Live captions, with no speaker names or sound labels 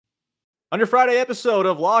On your Friday episode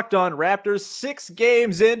of Locked On Raptors, 6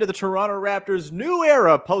 games into the Toronto Raptors' new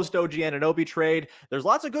era post-OG Anunoby trade, there's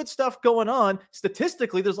lots of good stuff going on.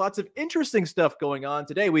 Statistically, there's lots of interesting stuff going on.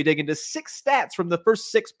 Today, we dig into 6 stats from the first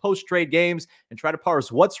 6 post-trade games and try to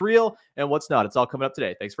parse what's real and what's not. It's all coming up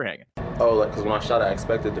today. Thanks for hanging. Because when I shot, I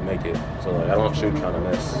expected to make it. So, I don't shoot trying to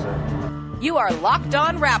miss. You are Locked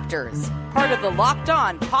On Raptors, part of the Locked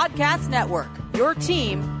On Podcast Network, your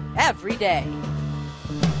team every day.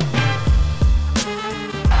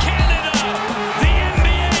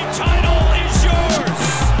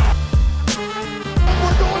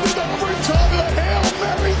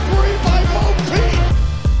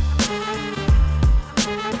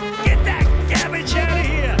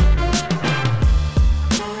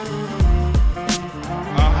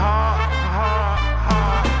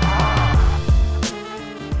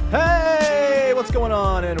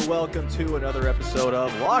 And welcome to another episode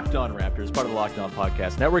of Locked On Raptors, part of the Locked On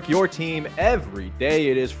Podcast Network, your team every day.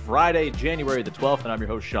 It is Friday, January the 12th, and I'm your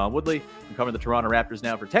host, Sean Woodley. I'm covering the Toronto Raptors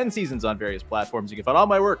now for 10 seasons on various platforms. You can find all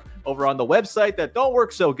my work over on the website that don't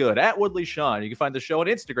work so good, at Woodley Sean. You can find the show on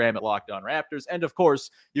Instagram at Locked On Raptors. And of course,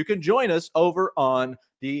 you can join us over on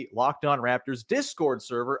the Locked On Raptors Discord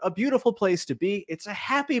server, a beautiful place to be. It's a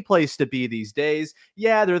happy place to be these days.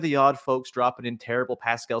 Yeah, they're the odd folks dropping in terrible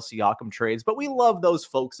Pascal Siakam trades, but we love those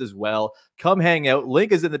folks as well. Come hang out.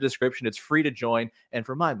 Link is in the description. It's free to join. And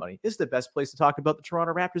for my money, it's the best place to talk about the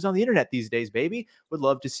Toronto Raptors on the internet these days, baby. Would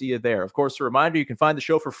love to see you there. Of course, a reminder, you can find the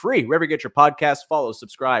show for free wherever you get your podcasts. Follow,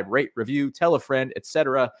 subscribe, rate, review, tell a friend,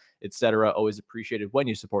 etc. etc. Always appreciated when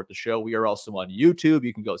you support the show. We are also on YouTube.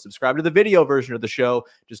 You can go subscribe to the video version of the show.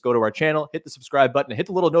 Just go to our channel, hit the subscribe button, and hit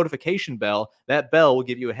the little notification bell. That bell will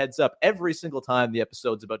give you a heads up every single time the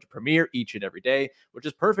episode's about to premiere each and every day, which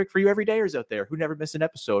is perfect for you everydayers out there who never miss an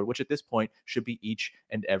episode, which at this point should be each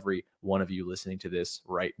and every one of you listening to this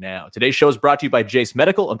right now. Today's show is brought to you by Jace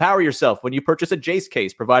Medical. Empower yourself when you purchase a Jace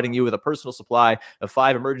case, providing you with a personal supply of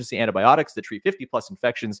 5 emergency antibiotics that treat 50 plus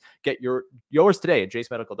infections. Get yours today at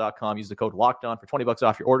jacemedical.com. Use the code LOCKEDON for $20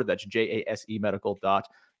 off your order. That's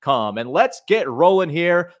jasemedical.com. And let's get rolling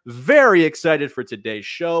here. Very excited for today's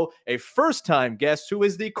show. A first-time guest who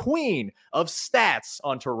is the queen of stats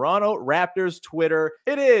on Toronto Raptors Twitter.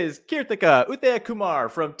 It is Keerthika Uthayakumar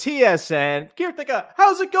from TSN. Keerthika,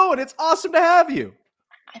 how's it going? It's awesome to have you.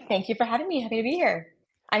 Thank you for having me. Happy to be here.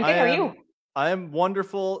 I'm good. How are you? I am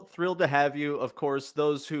wonderful, thrilled to have you. Of course,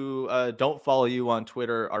 those who don't follow you on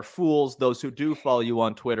Twitter are fools. Those who do follow you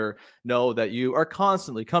on Twitter know that you are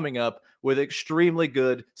constantly coming up with extremely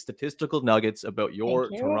good statistical nuggets about your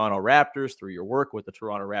Toronto Raptors through your work with the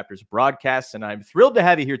Toronto Raptors broadcasts. And I'm thrilled to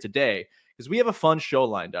have you here today because we have a fun show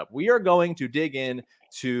lined up. We are going to dig in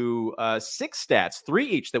to 6 stats, 3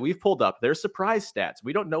 each that we've pulled up. They're surprise stats.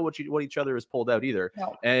 We don't know what each other has pulled out either.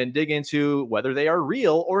 No. And dig into whether they are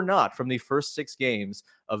real or not from the first 6 games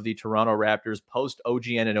of the Toronto Raptors post-OG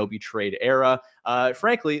Anunoby trade era.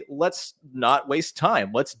 Frankly, let's not waste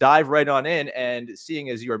time. Let's dive right on in. And seeing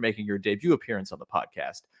as you are making your debut appearance on the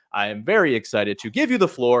podcast, I am very excited to give you the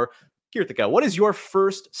floor. Keerthika, what is your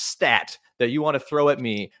first stat that you want to throw at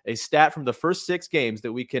me? A stat from the first 6 games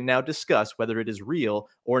that we can now discuss whether it is real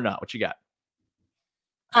or not. What you got?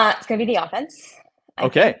 It's going to be the offense.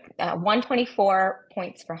 Okay. 124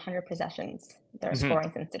 points for 100 possessions. They're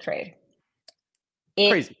scoring since the trade.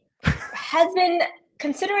 Crazy. Has been,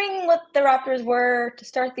 considering what the Raptors were to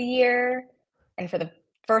start the year and for the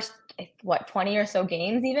first, 20 or so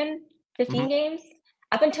games even? 15 games?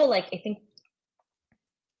 Up until, I think,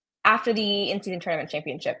 after the in-season tournament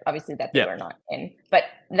championship, obviously that they were not in, but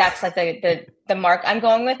that's the mark I'm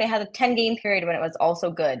going with. They had a 10-game period when it was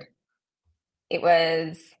also good. It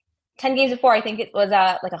was 10 games before. I think it was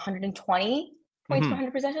 120 points per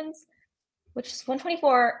 100 possessions, which is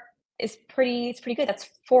 124 is pretty good.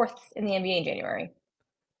 That's 4th in the NBA in January.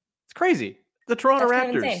 It's crazy. The Toronto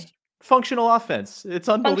Raptors, functional offense. It's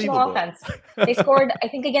unbelievable. Functional offense. They scored, I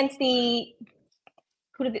think, against the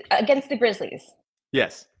Grizzlies.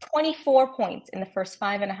 Yes. 24 points in the first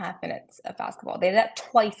 5.5 minutes of basketball. They did that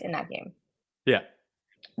twice in that game. Yeah.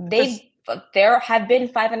 There have been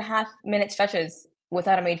 5.5-minute stretches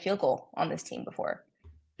without a made field goal on this team before.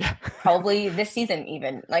 Yeah. Probably this season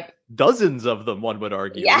even. Dozens of them, one would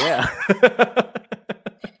argue. Yeah.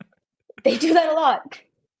 They do that a lot.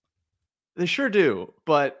 They sure do,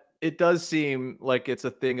 but it does seem like it's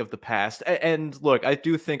a thing of the past. And look, I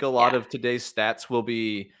do think a lot of today's stats will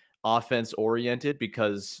be offense oriented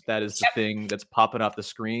because that is the thing that's popping off the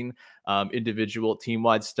screen, individual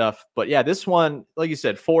team-wide stuff. But yeah, this one, like you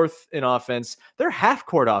said, 4th in offense. Their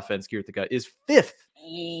half-court offense, Keerthika, is 5th.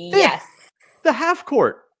 Yes. The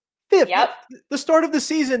half-court, 5th. Yep. The start of the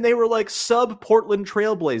season, they were like sub Portland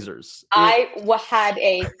Trailblazers. I had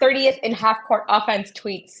a 30th in half-court offense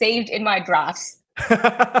tweet saved in my drafts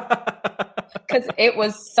because it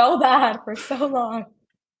was so bad for so long.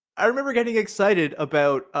 I remember getting excited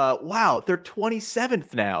about, wow, they're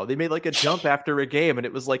 27th now. They made like a jump after a game, and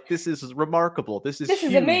it was like, this is remarkable. This is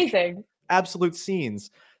huge. Amazing. Absolute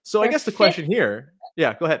scenes. So They're I guess the 5th. question here,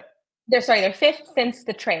 yeah, go ahead. They're 5th since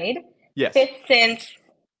the trade. Yes. 5th since,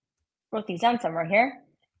 wrote these down somewhere here.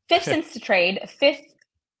 5th since the trade.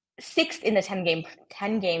 6th in the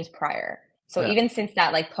 10 games prior. So even since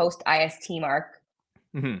that like post IST mark,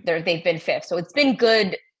 they've been 5th. So it's been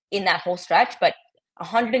good in that whole stretch, but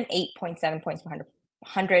 108.7 points per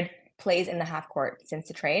 100 plays in the half court since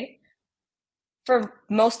the trade. For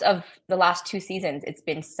most of the last 2 seasons, it's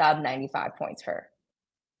been sub 95 points per.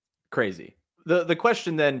 Crazy. The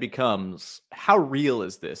question then becomes, how real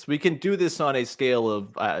is this? We can do this on a scale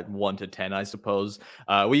of 1 to 10, I suppose.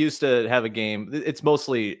 We used to have a game. It's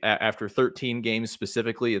mostly after 13 games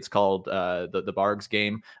specifically. It's called the Bargs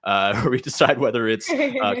game, where we decide whether it's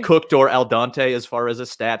cooked or al dente as far as a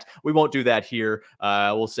stat. We won't do that here.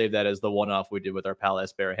 We'll save that as the one-off we did with our pal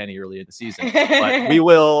Esparaheni early in the season. But we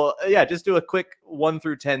will, just do a quick 1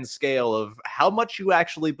 through 10 scale of how much you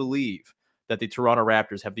actually believe that the Toronto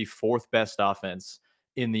Raptors have the 4th best offense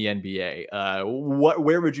in the NBA.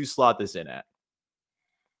 Where would you slot this in at?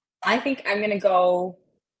 I think I'm going to go,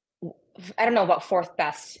 I don't know about 4th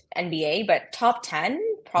best NBA, but top 10,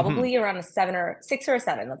 probably around a 6 or a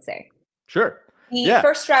 7, let's say. Sure. The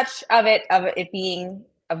first stretch of it being,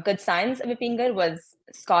 of good signs of it being good was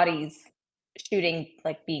Scotty's shooting,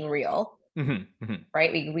 like being real,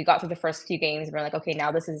 right? We got through the first few games and we're like, okay,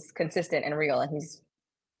 now this is consistent and real. And he's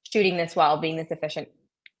shooting this well, being this efficient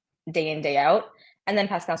day in, day out. And then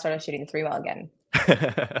Pascal started shooting the 3 well again.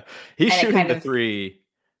 He's shooting the 3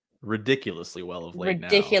 ridiculously well of late now.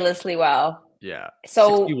 Ridiculously well. Yeah.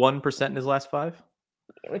 So 61% in his last 5.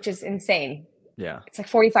 Which is insane. Yeah. It's like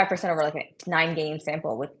 45% over like a 9-game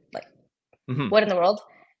sample with like, what in the world?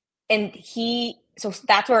 And so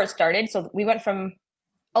that's where it started. So we went from,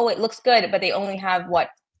 it looks good, but they only have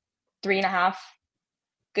 3.5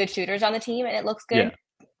 good shooters on the team and it looks good. Yeah.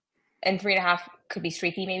 And 3.5 could be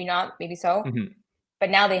streaky, maybe not, maybe so. But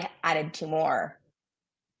now they added 2 more.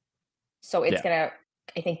 So it's going to,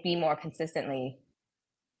 I think, be more consistently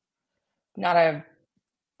not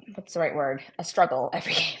what's the right word? A struggle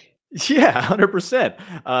every game. Yeah,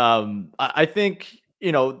 100%. I think,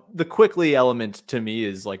 the quickly element to me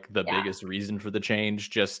is like the biggest reason for the change.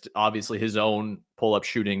 Just obviously his own pull-up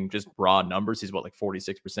shooting, just raw numbers. He's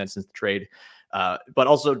 46% since the trade. But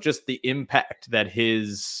also just the impact that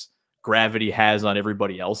his gravity has on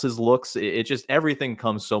everybody else's looks. It just, everything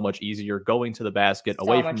comes so much easier going to the basket,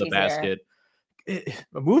 away from the basket.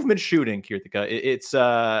 Movement shooting, Keerthika, it's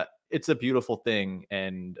a beautiful thing,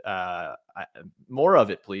 and more of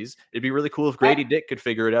it, please. It'd be really cool if Grady Dick could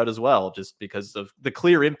figure it out as well, just because of the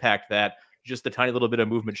clear impact that just a tiny little bit of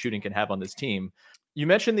movement shooting can have on this team. You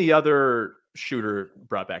mentioned the other shooter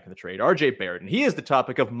brought back in the trade, RJ Barrett, and he is the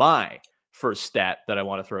topic of my first stat that I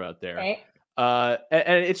want to throw out there. Right.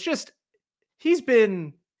 And it's just, he's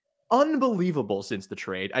been unbelievable since the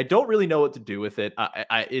trade. I don't really know what to do with it.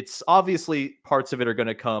 It's obviously parts of it are going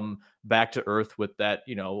to come back to earth with that,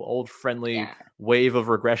 old friendly wave of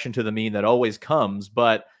regression to the mean that always comes.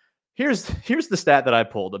 But here's the stat that I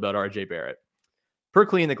pulled about RJ Barrett. Per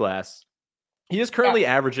Clean the Glass, he is currently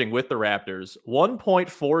averaging with the Raptors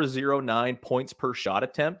 1.409 points per shot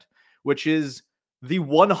attempt, which is the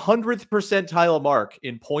 100th percentile mark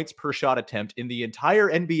in points per shot attempt in the entire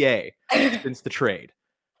NBA since the trade.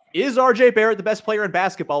 Is RJ Barrett the best player in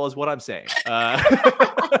basketball is what I'm saying.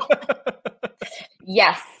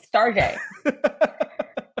 Yes, RJ.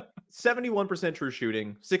 71% true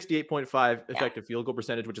shooting, 68.5 effective field goal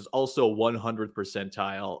percentage, which is also 100th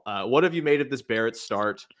percentile. What have you made of this Barrett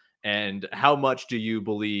start? And how much do you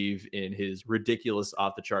believe in his ridiculous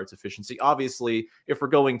off-the-charts efficiency? Obviously, if we're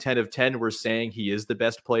going 10 of 10, we're saying he is the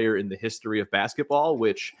best player in the history of basketball,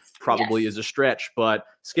 which probably is a stretch. But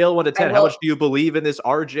scale 1 to 10, how much do you believe in this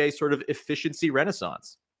RJ sort of efficiency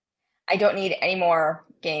renaissance? I don't need any more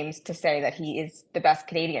games to say that he is the best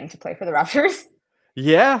Canadian to play for the Raptors.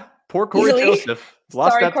 Yeah, poor Corey Joseph.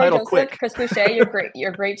 Lost that title quick. Chris Boucher,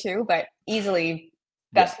 you're great too, but easily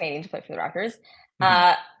best Canadian to play for the Raptors.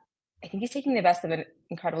 I think he's taking the best of an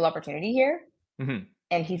incredible opportunity here.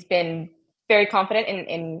 And he's been very confident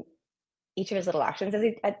in each of his little actions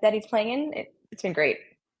that he's playing in. It's been great.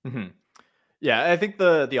 Yeah, I think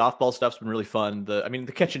the off-ball stuff's been really fun.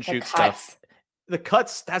 The catch and shoot stuff. The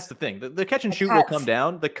cuts, that's the thing. The catch and The shoot will come cuts.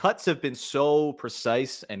 down. The cuts have been so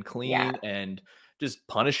precise and Yeah. clean and just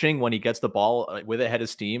punishing when he gets the ball with a head of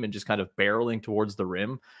steam and just kind of barreling towards the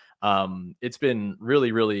rim. It's been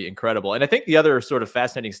really, really incredible. And I think the other sort of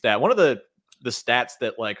fascinating stat, one of the stats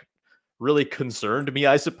that like really concerned me,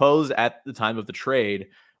 I suppose, at the time of the trade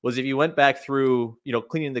was if you went back through,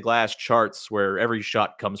 cleaning the glass charts where every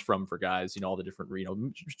shot comes from for guys, all the different,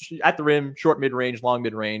 at the rim, short mid range, long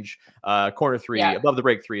mid range, corner three, Yeah. above the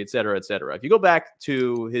break three, et cetera, et cetera. If you go back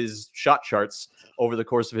to his shot charts over the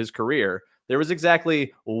course of his career, there was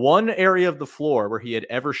exactly one area of the floor where he had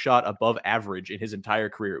ever shot above average in his entire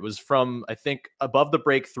career. It was from, I think, above the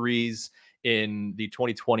break threes in the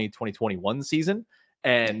 2020-2021 season.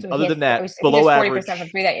 And So other than that, he below was 40% from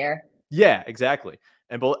average. three that year. Yeah, exactly.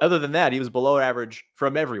 And other than that, he was below average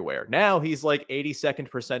from everywhere. Now he's like 82nd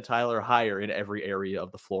percentile or higher in every area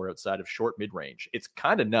of the floor outside of short mid range. It's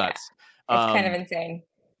kind of Yeah. nuts. It's kind of insane.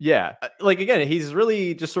 Yeah, like again, he's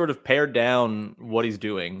really just sort of pared down what he's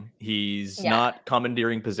doing. He's Yeah. not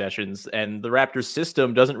commandeering possessions, and the Raptors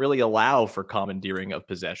system doesn't really allow for commandeering of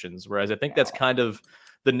possessions. Whereas I think that's kind of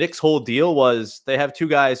the Knicks' whole deal was they have two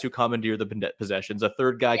guys who commandeer the possessions. A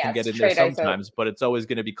third guy can get Yes, in there trade ISO. sometimes, but it's always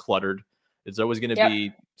going to be cluttered. It's always going to Yep.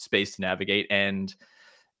 be space to navigate, and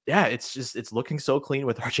yeah, it's looking so clean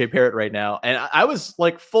with RJ Barrett right now. And I was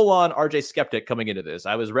like full on RJ skeptic coming into this.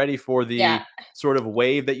 I was ready for the sort of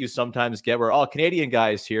wave that you sometimes get where, Canadian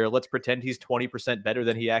guys here, let's pretend he's 20% better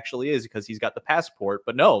than he actually is because he's got the passport.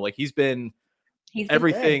 But no, like he's been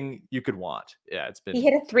everything good. you could want. Yeah, it's been. He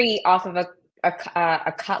hit a three off of a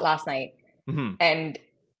cut last night. Mhm. And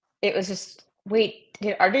it was just, wait,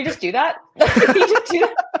 did RJ just do that? Did he just do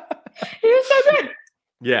that? He was so good.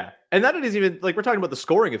 Yeah. And that is even like we're talking about the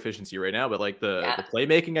scoring efficiency right now, but like the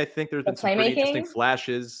playmaking, I think there's been some pretty interesting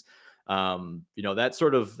flashes.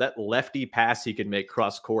 That lefty pass he can make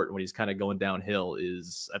cross court when he's kind of going downhill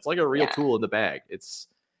that's like a real tool in the bag. It's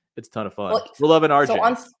a ton of fun. We're loving RJ. So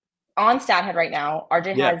on StatHead right now,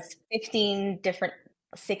 RJ has 15 different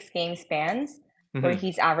 6-game spans where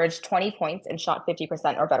he's averaged 20 points and shot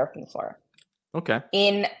 50% or better from the floor. Okay.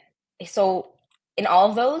 In all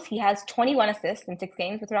of those, he has 21 assists in 6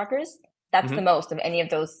 games with the Raptors. That's the most of any of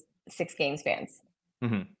those 6-game spans.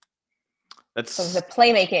 That's so the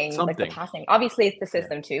playmaking, something. like the passing. Obviously, it's the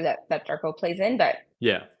system too that Darko plays in, but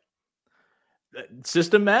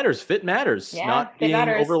system matters. Fit matters. Yeah, not being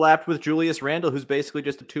overlapped with Julius Randle, who's basically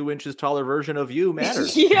just a 2 inches taller version of you,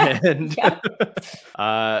 matters.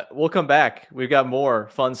 We'll come back. We've got more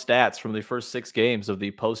fun stats from the first 6 games of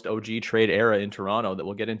the post-OG trade era in Toronto that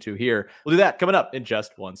we'll get into here. We'll do that coming up in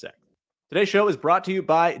just 1 sec. Today's show is brought to you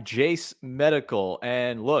by Jace Medical.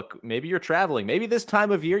 And look, maybe you're traveling. Maybe this time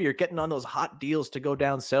of year, you're getting on those hot deals to go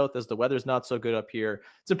down south as the weather's not so good up here.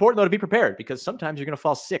 It's important, though, to be prepared because sometimes you're going to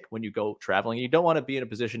fall sick when you go traveling. You don't want to be in a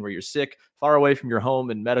position where you're sick, far away from your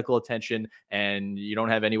home and medical attention, and you don't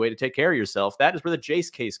have any way to take care of yourself. That is where the Jace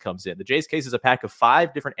case comes in. The Jace case is a pack of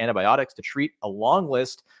 5 different antibiotics to treat a long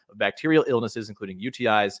list of bacterial illnesses, including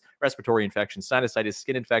UTIs, respiratory infections, sinusitis,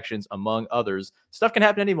 skin infections, among others. Stuff can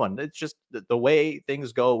happen to anyone. It's just the way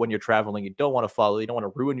things go when you're traveling. You don't want to follow. You don't want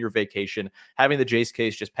to ruin your vacation. Having the Jace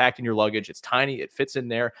case just packed in your luggage, it's tiny. It fits in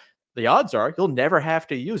there. The odds are you'll never have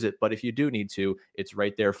to use it, but if you do need to, it's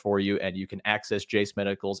right there for you, and you can access Jace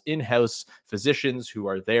Medical's in-house physicians who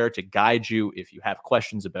are there to guide you if you have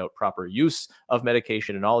questions about proper use of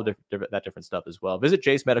medication and all of that different stuff as well. Visit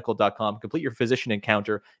jacemedical.com, complete your physician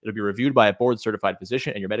encounter. It'll be reviewed by a board-certified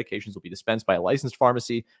physician, and your medications will be dispensed by a licensed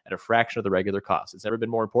pharmacy at a fraction of the regular cost. It's never been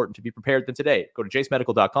more important to be prepared than today. Go to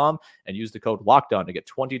jacemedical.com and use the code LOCKEDON to get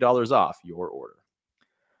 $20 off your order.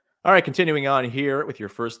 All right, continuing on here with your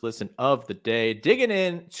first listen of the day, digging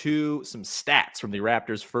into some stats from the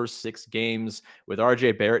Raptors' first 6 games with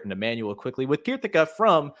RJ Barrett and Emmanuel quickly with Keerthika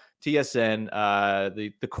from TSN,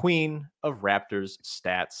 the queen of Raptors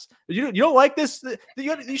stats. You don't like this?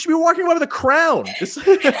 You should be walking around with a crown.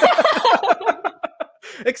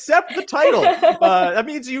 Accept the title. That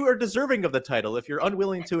means you are deserving of the title. If you're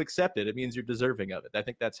unwilling to accept it, it means you're deserving of it. I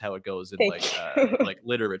think that's how it goes in like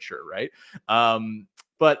literature, right?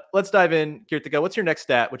 But let's dive in. Keerthika, what's your next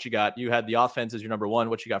stat? What you got? You had the offense as your number 1.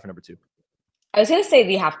 What you got for number 2? I was going to say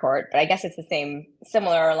the half court, but I guess it's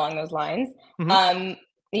similar along those lines.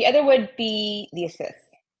 The other would be the assists.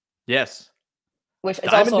 Yes. Which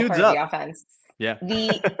is also part of the offense. Yeah.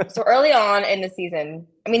 So early on in the season,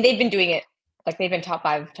 I mean, they've been doing it, like they've been top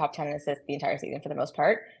 5, top 10 in assists the entire season for the most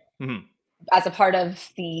part, as a part of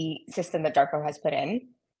the system that Darko has put in.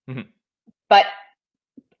 But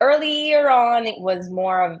earlier on, it was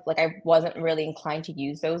more of like I wasn't really inclined to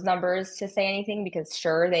use those numbers to say anything because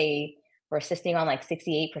sure, they were assisting on like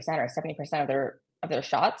 68% or 70% of their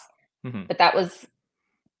shots. Mm-hmm. But that was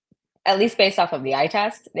at least based off of the eye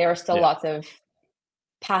test. There were still lots of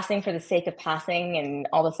passing for the sake of passing, and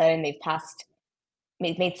all of a sudden they've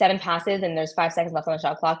made 7 passes, and there's 5 seconds left on the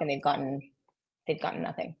shot clock, and they've gotten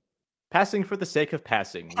nothing. Passing for the sake of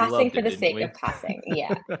passing. Passing for the sake of passing.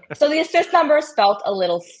 Yeah. So the assist numbers felt a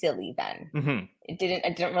little silly then. Mm-hmm. I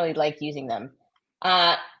didn't really like using them.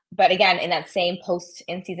 But again, in that same post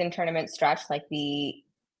in-season tournament stretch, I feel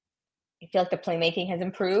like the playmaking has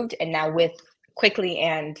improved, and now with Quickly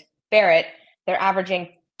and Barrett, they're averaging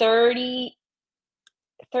 30,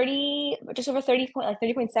 just over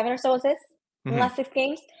 30.7 or so assists in the last 6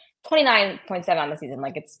 games. 29.7 on the season.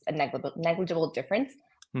 It's a negligible difference.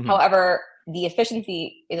 Mm-hmm. However, the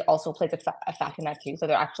efficiency also plays a factor in that too. So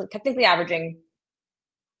they're actually technically averaging,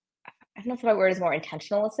 I don't know if the right word is more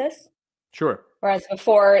intentional assists. Sure. Whereas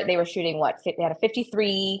before they were shooting they had a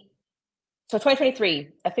 53. So 2023,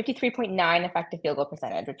 a 53.9 effective field goal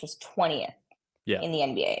percentage, which is 20th in the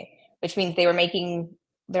NBA, which means they're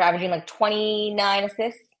averaging 29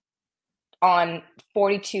 assists on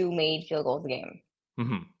 42 made field goals a game.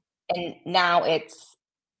 Mm-hmm. And now it's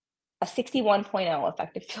a 61.0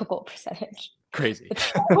 effective field goal percentage. Crazy. The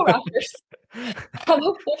Toronto Raptors have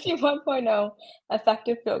a 51.0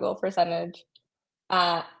 effective field goal percentage.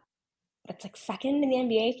 That's second in the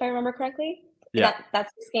NBA, if I remember correctly. Yeah.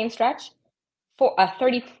 That's this game stretch for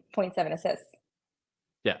 30.7 assists.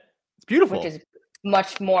 Yeah. It's beautiful. Which is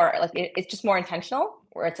much more it's just more intentional,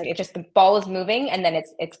 where it's it's just the ball is moving, and then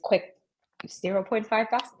it's quick 0.5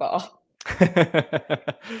 basketball.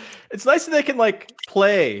 It's nice that they can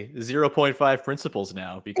play 0.5 principles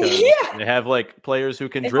now, because they have players who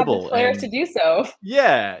can dribble. Players to do so.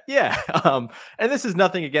 Yeah. And this is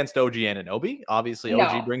nothing against OG Anunoby. Obviously,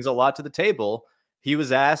 OG brings a lot to the table. He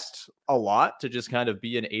was asked a lot to just kind of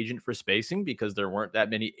be an agent for spacing, because there weren't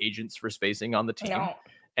that many agents for spacing on the team. No.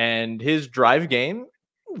 And his drive game,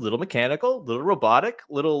 a little mechanical, a little robotic,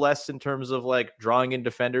 a little less in terms of drawing in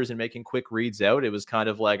defenders and making quick reads out. It was kind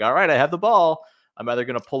of all right, I have the ball. I'm either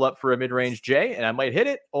going to pull up for a mid-range J and I might hit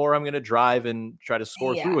it, or I'm going to drive and try to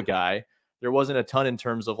score through a guy. There wasn't a ton in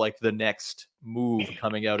terms of the next move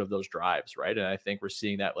coming out of those drives, right? And I think we're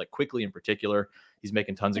seeing that Quickly in particular. He's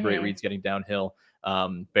making tons of great reads getting downhill.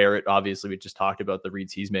 Barrett, obviously, we just talked about the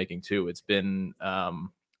reads he's making too. It's been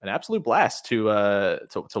an absolute blast to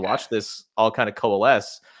watch this all kind of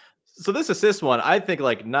coalesce. So this assist one, I think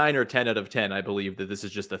 9 or 10 out of 10, I believe that this is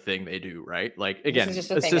just a thing they do, right? Again,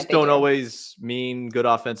 assists don't always mean good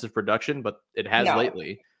offensive production, but it has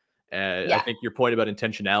lately. I think your point about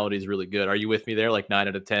intentionality is really good. Are you with me there? 9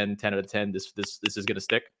 out of 10, 10 out of 10, this is going to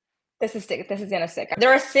stick? This is going to stick.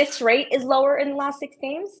 Their assist rate is lower in the last 6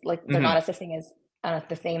 games. They're not assisting as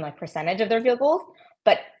the same percentage of their field goals,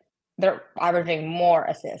 but they're averaging more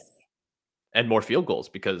assists and more field goals,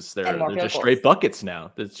 because they're just goals. Straight buckets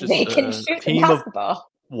now. It's just they can shoot a team of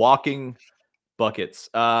walking buckets.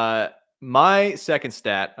 My second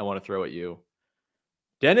stat I want to throw at you: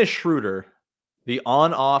 Dennis Schroeder, the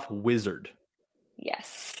on-off wizard.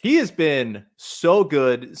 Yes, he has been so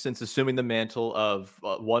good since assuming the mantle of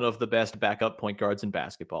one of the best backup point guards in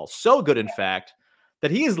basketball. So good, in fact,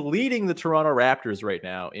 that he is leading the Toronto Raptors right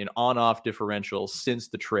now in on-off differential since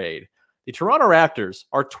the trade. The Toronto Raptors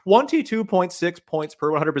are 22.6 points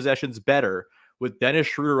per 100 possessions better with Dennis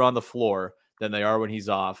Schroeder on the floor than they are when he's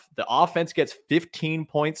off. The offense gets 15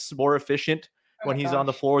 points more efficient when he's on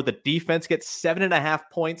the floor. The defense gets 7.5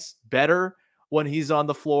 points better when he's on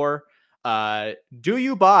the floor. Do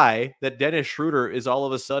you buy that Dennis Schroeder is all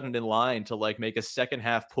of a sudden in line to make a second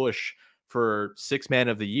half push for 6th man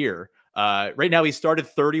of the year? Right now he started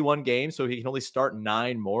 31 games, so he can only start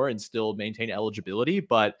 9 more and still maintain eligibility,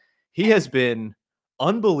 but he has been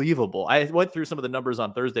unbelievable. I went through some of the numbers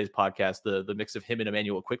on Thursday's podcast, the mix of him and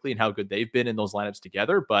Emmanuel Quickly and how good they've been in those lineups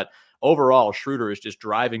together. But overall, Schroeder is just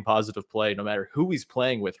driving positive play no matter who he's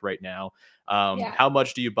playing with right now. How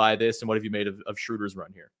much do you buy this, and what have you made of Schroeder's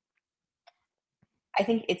run here? I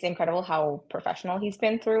think it's incredible how professional he's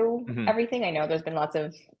been through everything. I know there's been lots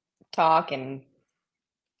of talk and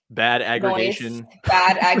bad aggregation.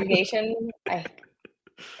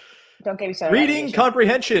 Don't get me started. Reading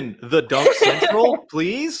comprehension, the Dunk Central,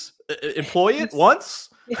 please employ it once.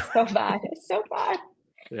 It's so bad. It's so bad.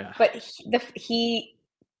 Yeah. But he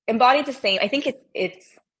embodied the same. I think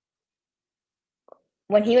it's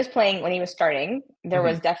when he was starting, there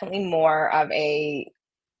was definitely more of a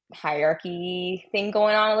hierarchy thing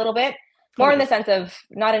going on a little bit. More in the sense of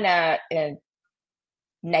not in a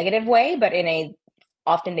negative way, but in a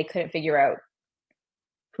often they couldn't figure out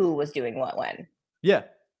who was doing what when. Yeah.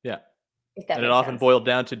 If that And it makes often sense. boiled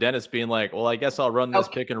down to Dennis being like, well, I guess I'll run this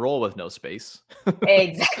Okay. pick and roll with no space.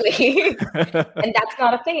 Exactly. And that's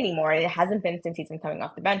not a thing anymore. It hasn't been since he's been coming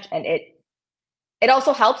off the bench. And it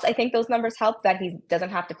also helps. I think those numbers help that he doesn't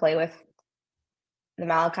have to play with the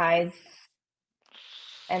Malachis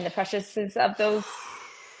and the Preciouses of those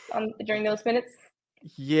during those minutes.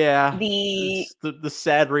 Yeah. The It's the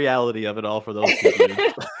sad reality of it all for those two dudes.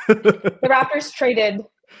 the Raptors traded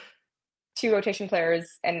 2 rotation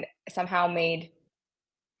players and somehow made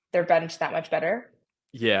their bench that much better.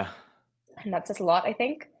 Yeah. And that says a lot, I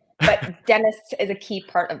think. But Dennis is a key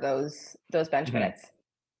part of those bench Mhm. minutes.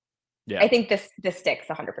 Yeah. I think this sticks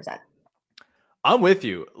 100%. I'm with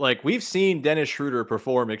you. Like, we've seen Dennis Schroeder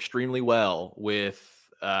perform extremely well with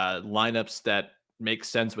lineups that make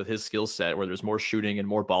sense with his skill set, where there's more shooting and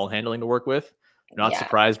more ball handling to work with. Not Yeah.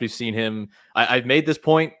 surprised we've seen him. I've made this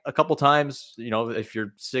point a couple times. You know, if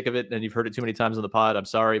you're sick of it and you've heard it too many times on the pod, I'm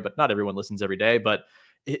sorry, but not everyone listens every day. But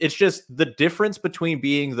it's just the difference between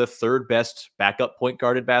being the third best backup point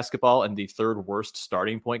guard in basketball and the third worst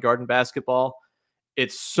starting point guard in basketball.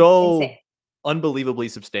 It's Insane. so unbelievably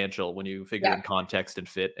substantial when you figure Yeah. in context and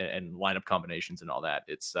fit and lineup combinations and all that.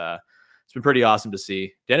 It's been pretty awesome to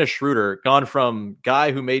see. Dennis Schroeder gone from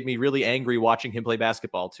guy who made me really angry watching him play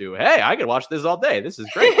basketball to, hey, I could watch this all day. This is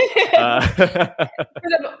great. I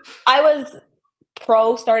was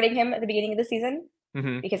pro starting him at the beginning of the season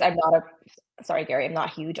Mhm. because I'm not sorry, Gary, I'm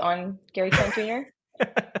not huge on Gary Trent Jr.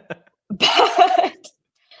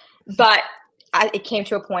 but it came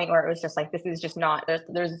to a point where it was just like, this is just not,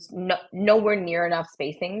 there's nowhere near enough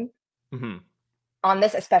spacing Mhm. on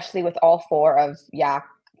this, especially with all 4 of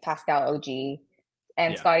Pascal, OG,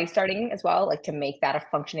 and Yeah. Scotty starting as well, like to make that a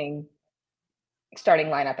functioning starting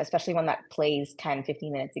lineup, especially one that plays 10,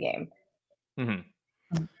 15 minutes a game. Mhm.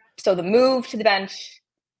 So the move to the bench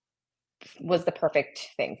was the perfect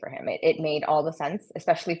thing for him. It made all the sense,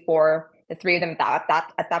 especially for the 3 of them at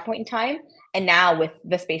that point in time. And now with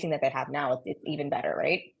the spacing that they have now, it's even better,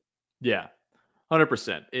 right? Yeah.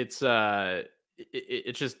 100%. It's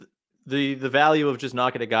just the value of just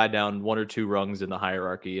knocking a guy down 1 or 2 rungs in the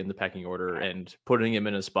hierarchy in the pecking order and putting him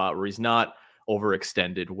in a spot where he's not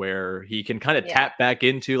overextended, where he can kind of Yeah. tap back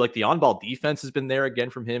into, like, the on-ball defense has been there again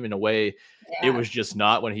from him in a way it Yeah. was just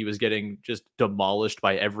not when he was getting just demolished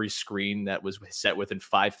by every screen that was set within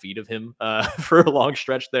 5 feet of him for a long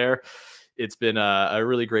stretch there. It's been a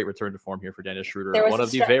really great return to form here for Dennis Schroeder, There was one a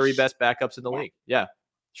of the very stretch. best backups in the Yeah. league. Yeah.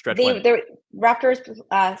 Stretch when? The Raptors,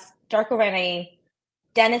 Darko ran a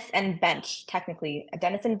Dennis and bench, technically, a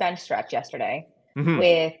Dennis and bench stretch yesterday Mhm.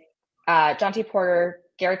 with Jonte Porter,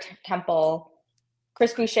 Garrett Temple,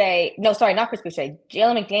 Chris Boucher. No, sorry, not Chris Boucher.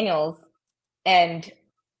 Jalen McDaniels and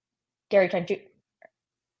Gary Trent Jr.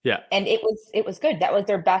 Yeah. And it was good. That was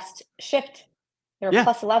their best shift. They were Yeah.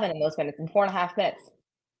 plus 11 in those minutes in 4.5 minutes.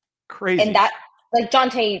 Crazy. And that, like,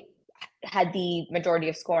 Jonte had the majority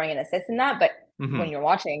of scoring and assists in that, but Mhm. when you're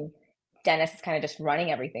watching, Dennis is kind of just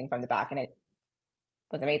running everything from the back, and it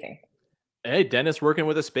was amazing. Hey, Dennis working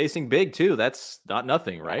with a spacing big too. That's not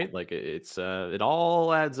nothing, Yeah. right? Like, it's it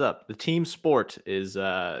all adds up. The team sport is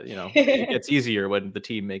it gets easier when the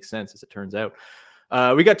team makes sense, as it turns out.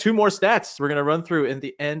 We got 2 more stats we're going to run through in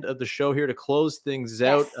the end of the show here to close things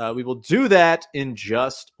out. Yes. We will do that in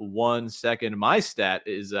just 1 second. My stat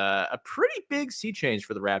is a pretty big sea change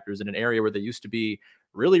for the Raptors in an area where they used to be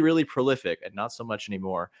really, really prolific and not so much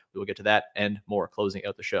anymore. We will get to that and more closing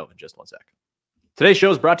out the show in just 1 second. Today's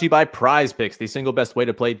show is brought to you by Prize Picks, the single best way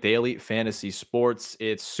to play daily fantasy sports.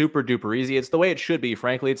 It's super duper easy. It's the way it should be,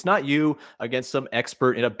 frankly. It's not you against some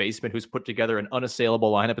expert in a basement who's put together an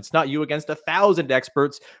unassailable lineup. It's not you against 1,000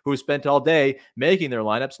 experts who spent all day making their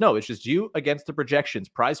lineups. No, it's just you against the projections.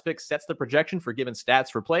 Prize Picks sets the projection for given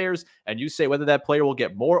stats for players, and you say whether that player will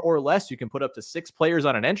get more or less. You can put up to 6 players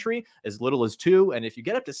on an entry, as little as 2. And if you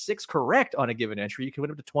get up to 6 correct on a given entry, you can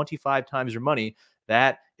win up to 25 times your money.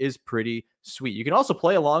 That is pretty sweet. You can also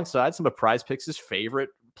play alongside some of Prize Picks' favorite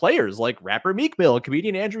players like rapper Meek Mill and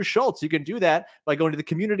comedian Andrew Schultz. You can do that by going to the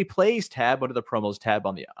Community Plays tab under the Promos tab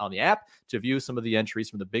on the app to view some of the entries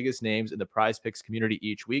from the biggest names in the Prize Picks community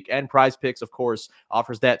each week. And Prize Picks, of course,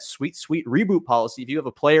 offers that sweet, sweet reboot policy. If you have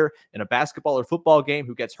a player in a basketball or football game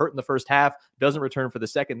who gets hurt in the first half, doesn't return for the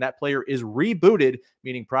second, that player is rebooted,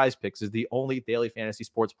 meaning Prize Picks is the only daily fantasy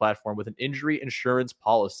sports platform with an injury insurance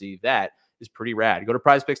policy that is pretty rad. Go to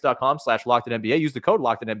prizepicks.com/LockedInNBA. Use the code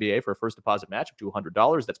LockedInNBA for a first deposit match of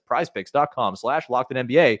 $200. That's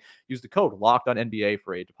prizepicks.com/LockedInNBA. Use the code LockedOnNBA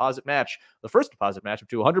for a deposit match. The first deposit match of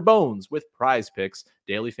 $200 bones with Prize Picks.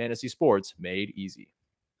 Daily fantasy sports made easy.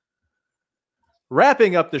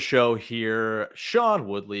 Wrapping up the show here, Sean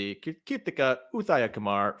Woodley, Keerthika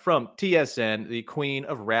Uthayakumar from TSN, the queen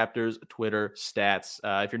of Raptors Twitter stats.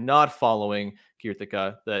 If you're not following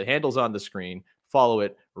Keerthika, the handle's on the screen. Follow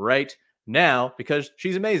it right now because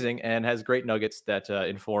she's amazing and has great nuggets that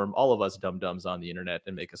inform all of us dum-dums on the internet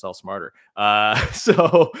and make us all smarter.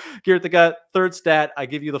 So Keerthika, third stat, I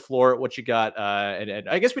give you the floor. What you got? And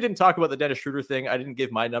I guess we didn't talk about the Dennis Schroeder thing. I didn't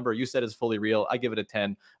give my number. You said it's fully real. I give it a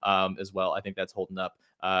 10 as well. I think that's holding up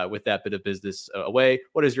with that bit of business away.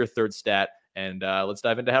 What is your third stat? And let's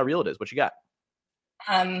dive into how real it is. What you got?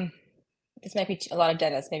 This might be a lot of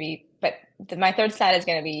Dennis, maybe, but my third stat is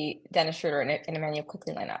going to be Dennis Schroeder and Emmanuel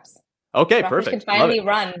Quickly lineups. Okay, Raptors perfect. can finally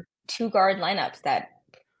run 2 guard lineups that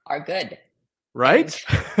are good. Right?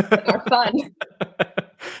 Are fun.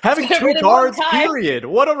 Having 2 really guards, period.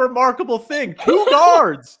 What a remarkable thing. 2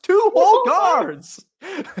 guards. 2 whole guards.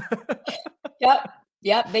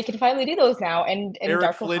 Yep. They can finally do those now. And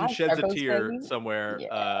Eric Flynn sheds a tear somewhere.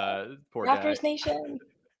 Yeah. Poor Raptors guy. Nation.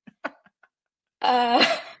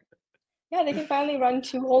 Yeah, they can finally run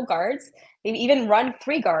 2 whole guards. They've even run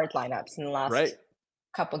 3 guard lineups in the last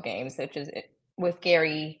couple games, which is with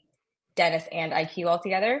Gary, Dennis, and IQ all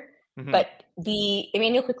together. Mm-hmm. But the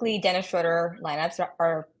Emmanuel Quickly, Dennis Schroeder lineups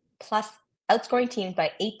are plus outscoring teams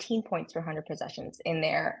by 18 points per 100 possessions in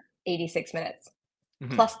their 86 minutes,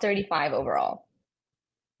 plus 35 overall.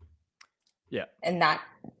 Yeah. And that,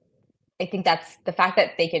 I think that's the fact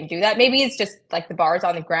that they can do that. Maybe it's just like the bars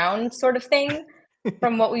on the ground sort of thing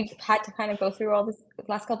from what we've had to kind of go through all this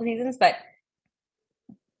last couple seasons, but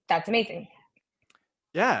that's amazing.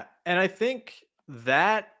 Yeah. And I think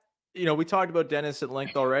that, we talked about Dennis at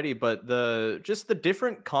length already, but the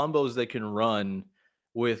different combos they can run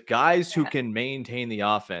with guys who can maintain the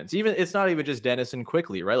offense. Even it's not even just Dennis and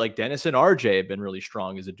Quickly, right? Like Dennis and RJ have been really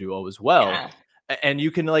strong as a duo as well. Yeah. And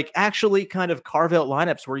you can actually kind of carve out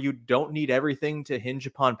lineups where you don't need everything to hinge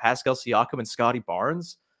upon Pascal Siakam and Scotty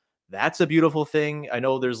Barnes. That's a beautiful thing. I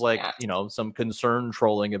know there's some concern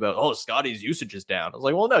trolling about, Scotty's usage is down. I was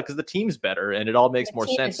like, well, no, because the team's better and it all makes more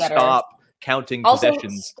sense. Stop counting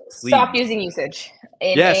possessions. Stop using usage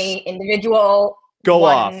in a individual. Go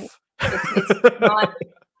off. It's not.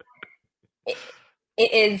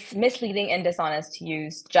 It is misleading and dishonest to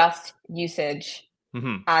use just usage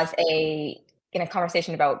as in a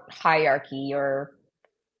conversation about hierarchy or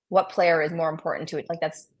what player is more important to it.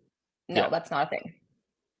 That's not a thing.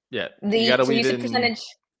 Yeah. The usage percentage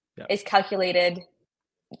is calculated,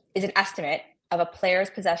 is an estimate of a player's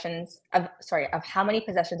possessions of how many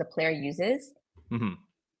possessions a player uses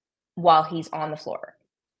while he's on the floor.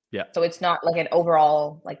 Yeah. So it's not like an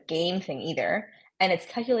overall game thing either. And it's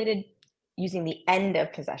calculated using the end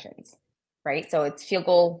of possessions, right? So it's field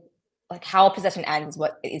goal, how a possession ends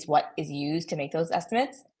is what is used to make those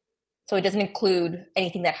estimates. So it doesn't include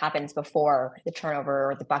anything that happens before the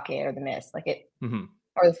turnover or the bucket or the miss,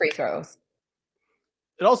 or the free throws.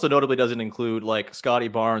 It also notably doesn't include Scotty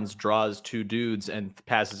Barnes draws 2 dudes and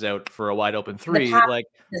passes out for a wide open 3.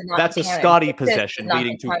 That's a Scotty possession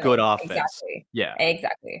leading to good offense. Exactly. Yeah.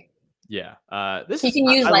 Exactly. Yeah. You can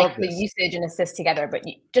use the usage and assist together, but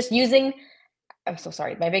just using. I'm so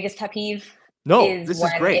sorry. My biggest pet peeve. This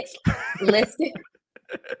is great. It's listed.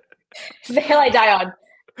 The hill I die on.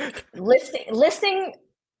 Listing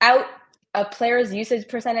out a player's usage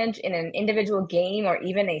percentage in an individual game or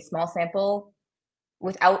even a small sample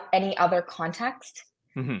without any other context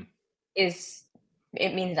it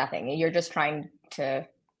means nothing. You're just trying to,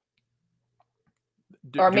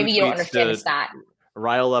 or maybe you don't understand the stat.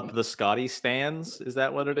 Rile up the Scotty stands. Is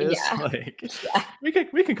that what it is? Yeah. We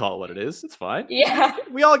can call it what it is. It's fine. Yeah.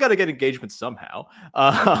 We all got to get engagement somehow.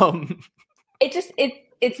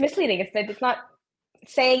 It's misleading. It's not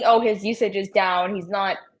saying, his usage is down. He's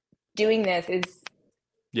not doing this.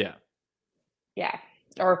 Yeah.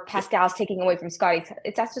 Or Pascal's taking away from Scotty.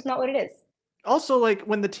 That's just not what it is. Also,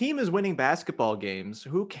 when the team is winning basketball games,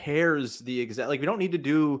 who cares the exact? You don't need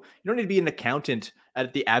to be an accountant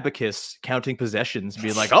at the abacus counting possessions,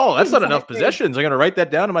 being that's not enough possessions. I'm gonna write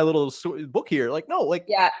that down in my little book here.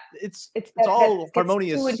 It's all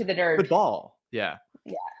harmonious. Too into the nerd. Good ball. Yeah.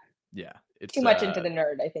 It's too much into the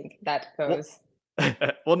nerd. I think that goes.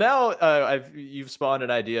 Well, now you've spawned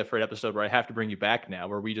an idea for an episode where I have to bring you back now,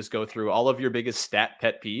 where we just go through all of your biggest stat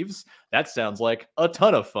pet peeves. That sounds like a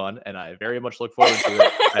ton of fun, and I very much look forward to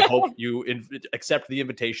it. I hope you accept the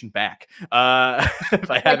invitation back.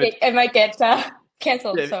 It might get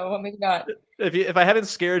canceled, so maybe not. If I haven't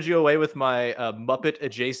scared you away with my Muppet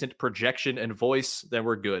adjacent projection and voice, then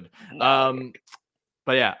we're good. No.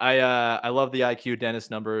 But yeah, I love the IQ Dennis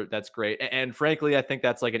number. That's great. And frankly, I think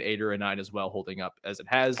that's like an 8 or a 9 as well, holding up as it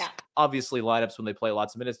has. Yeah. Obviously, lineups when they play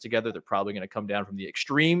lots of minutes together, they're probably going to come down from the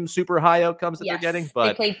extreme super high outcomes that they're getting. Yes, they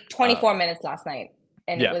But played 24 minutes last night,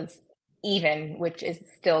 and it yeah, was even, which is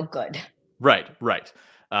still good. right.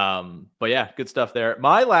 But yeah, good stuff there.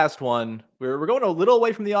 My last one, we're going a little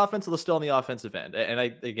away from the offense, but still on the offensive end.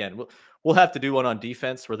 And we'll have to do one on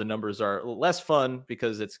defense where the numbers are less fun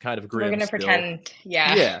because it's kind of We're grim gonna still. pretend,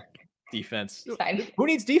 yeah. Yeah. Defense. It's fine. Who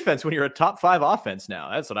needs defense when you're a top 5 offense now?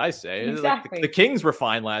 That's what I say. Exactly. Like the Kings were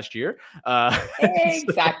fine last year.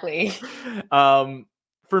 Exactly.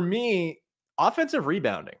 For me, offensive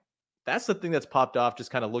rebounding. That's the thing that's popped off, just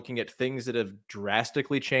kind of looking at things that have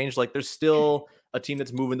drastically changed. Like there's still a team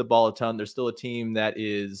that's moving the ball a ton. There's still a team that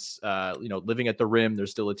is, living at the rim.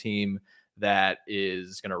 There's still a team that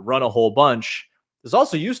is going to run a whole bunch. There's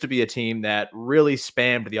also used to be a team that really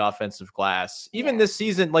spammed the offensive glass. Even this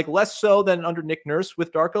season, like less so than under Nick Nurse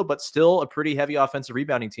with Darko, but still a pretty heavy offensive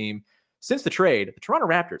rebounding team. Since the trade, the Toronto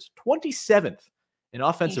Raptors, 27th in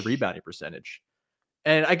offensive rebounding percentage.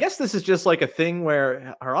 And I guess this is just like a thing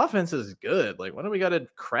where our offense is good. Like, why do we got to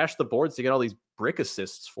crash the boards to get all these brick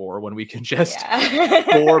assists for when we can just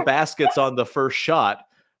 4 baskets on the first shot?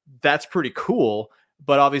 That's pretty cool.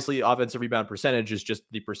 But obviously, offensive rebound percentage is just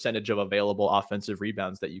the percentage of available offensive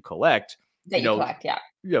rebounds that you collect. Collect, yeah.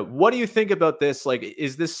 Yeah. What do you think about this? Like,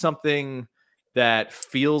 is this something that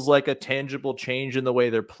feels like a tangible change in the way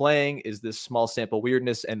they're playing? Is this small sample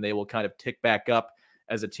weirdness and they will kind of tick back up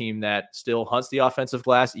as a team that still hunts the offensive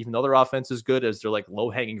glass, even though their offense is good, as they're like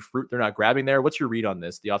low-hanging fruit they're not grabbing there? What's your read on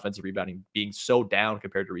this, the offensive rebounding being so down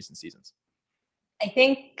compared to recent seasons? I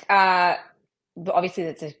think obviously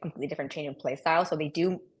it's a completely different change of play style. So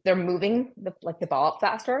they're moving the ball up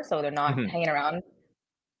faster, so they're not hanging around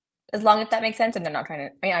as long, if that makes sense, and they're not trying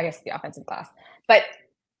to. I guess the offensive glass, but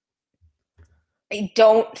I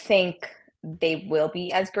don't think they will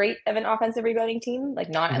be as great of an offensive rebounding team. Like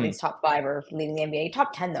not at least top 5 or leading the NBA.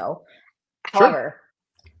 Top 10 though. Sure. However,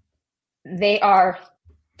 they are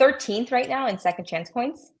 13th right now in second chance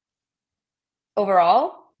points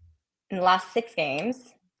overall in the last 6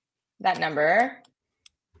 games. That number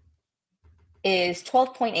is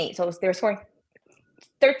 12.8. So they're scoring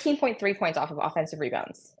 13.3 points off of offensive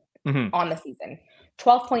rebounds on the season.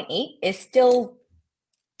 12.8 is still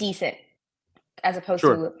decent as opposed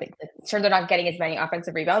to, sure, they're not getting as many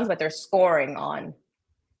offensive rebounds, but they're scoring on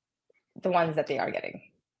the ones that they are getting.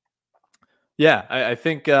 Yeah, I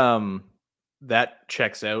think that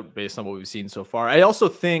checks out based on what we've seen so far. I also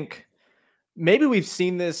think maybe we've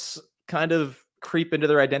seen this kind of creep into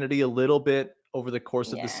their identity a little bit over the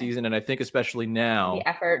course of the season. And I think especially now, the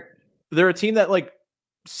effort. They're a team that like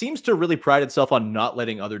seems to really pride itself on not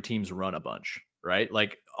letting other teams run a bunch, right?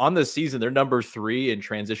 Like on the season, they're number 3 in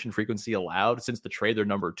transition frequency allowed. Since the trade, they're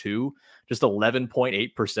number 2. Just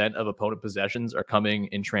 11.8% of opponent possessions are coming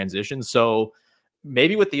in transition. So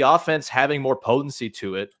maybe with the offense having more potency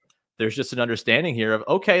to it, there's just an understanding here of,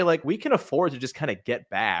 okay, like we can afford to just kind of get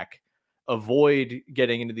back, avoid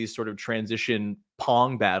getting into these sort of transition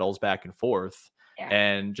pong battles back and forth,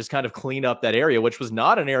 and just kind of clean up that area, which was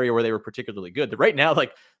not an area where they were particularly good. Right now,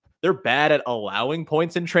 like they're bad at allowing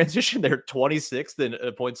points in transition. They're 26th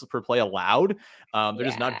in points per play allowed. They're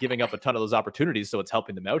just not giving up a ton of those opportunities, so it's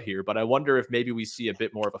helping them out here. But I wonder if maybe we see a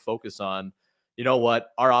bit more of a focus on, you know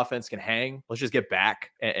what, our offense can hang. Let's just get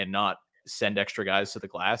back and not send extra guys to the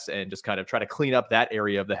glass and just kind of try to clean up that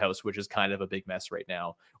area of the house, which is kind of a big mess right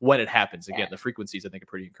now when it happens. Again, the frequency is, I think, a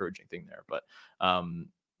pretty encouraging thing there. But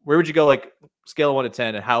where would you go, like scale of 1 to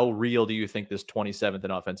 10, and how real do you think this 27th in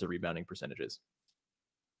offensive rebounding percentage is?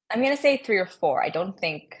 I'm going to say 3 or 4. I don't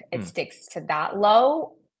think it sticks to that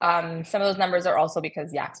low. Some of those numbers are also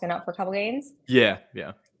because Yak's been out for a couple games. Yeah.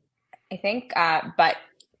 I think, but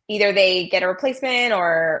either they get a replacement,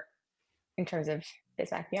 or in terms of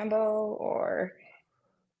Bismack Biyombo, or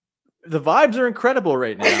the vibes are incredible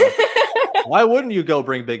right now. Why wouldn't you go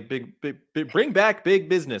bring bring back big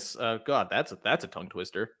business? God, that's a tongue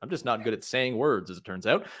twister. I'm just not good at saying words, as it turns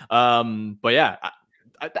out. But yeah,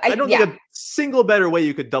 I don't think a single better way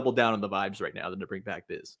you could double down on the vibes right now than to bring back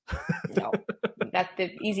Biz. No, that's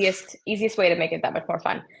the easiest way to make it that much more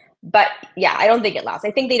fun. But yeah, I don't think it lasts.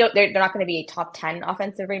 I think they're not going to be a top 10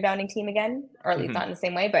 offensive rebounding team again, or at least not in the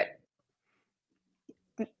same way, but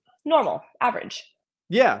normal, average.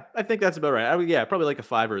 Yeah, I think that's about right. Probably like a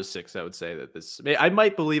 5 or a 6. I would say that I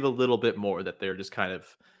might believe a little bit more that they're just kind of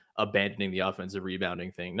abandoning the offensive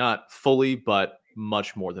rebounding thing, not fully, but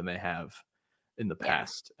much more than they have in the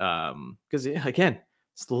past. Because again,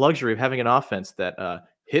 it's the luxury of having an offense that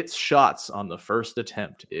hits shots on the first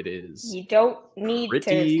attempt. It is You don't need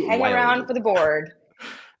pretty to hang wild. around for the board.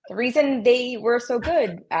 The reason they were so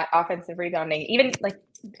good at offensive rebounding, even like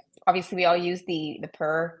obviously we all use the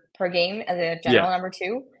per game as a general number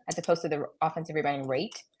 2, as opposed to the offensive rebounding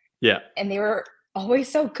rate. Yeah. And they were always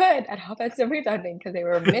so good at offensive rebounding because they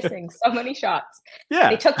were missing so many shots. Yeah.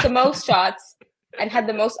 They took the most shots and had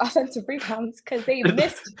the most offensive rebounds because they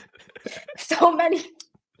missed so many.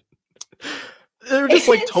 They're just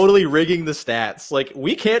like totally rigging the stats. Like,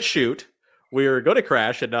 we can't shoot. We're going to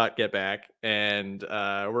crash and not get back. And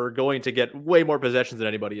we're going to get way more possessions than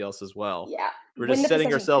anybody else as well. Yeah. We're just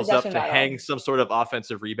setting ourselves up to battle. hang some sort of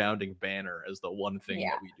offensive rebounding banner as the one thing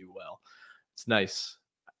that we do well. It's nice.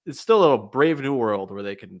 It's still a brave new world where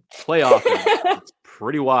they can play offense. It's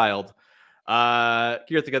pretty wild.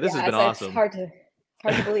 Keerthika, this has been awesome. It's hard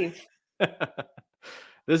to believe.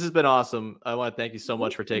 This has been awesome. I want to thank you so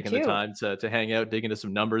much for taking the time to hang out, dig into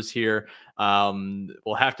some numbers here.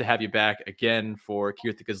 We'll have to have you back again for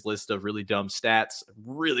Keerthika's list of really dumb stats.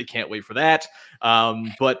 Really can't wait for that.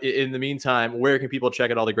 But in the meantime, where can people check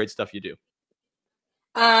out all the great stuff you do?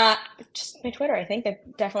 Just my Twitter. I think I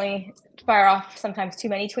definitely fire off sometimes too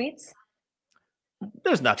many tweets.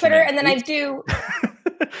 There's not Twitter, too many and then tweets.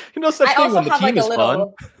 I do. You know, such I thing also when the have team like a is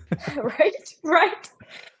little, fun. right.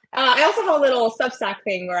 I also have a little Substack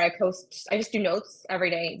thing where I post. I just do notes every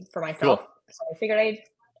day for myself. Cool. So I figured I'd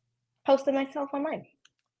post them myself on mine.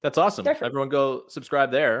 That's awesome. Different. Everyone go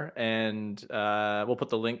subscribe there, and we'll put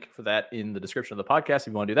the link for that in the description of the podcast if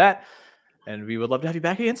you want to do that. And we would love to have you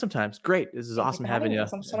back again sometimes. Great. This is awesome having you.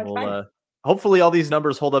 So much fun. Hopefully all these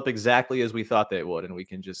numbers hold up exactly as we thought they would, and we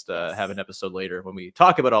can just have an episode later when we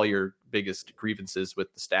talk about all your biggest grievances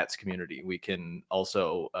with the stats community. We can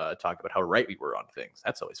also talk about how right we were on things.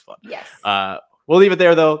 That's always fun. Yes. We'll leave it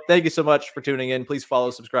there, though. Thank you so much for tuning in. Please follow,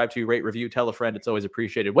 subscribe to, rate, review, tell a friend. It's always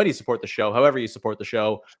appreciated when you support the show. However you support the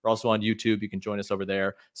show, we're also on YouTube. You can join us over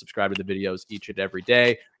there. Subscribe to the videos each and every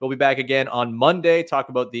day. We'll be back again on Monday, talk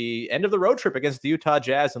about the end of the road trip against the Utah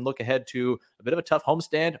Jazz and look ahead to a bit of a tough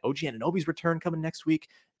homestand. OG Anunoby's return coming next week.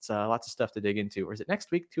 It's lots of stuff to dig into. Or is it next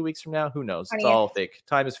week? 2 weeks from now? Who knows? 20th. It's all fake.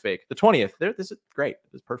 Time is fake. The 20th. This is great.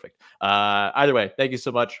 This is perfect. Either way, thank you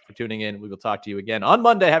so much for tuning in. We will talk to you again on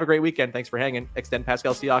Monday. Have a great weekend. Thanks for hanging. Extend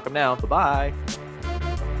Pascal Siakam now. Bye-bye.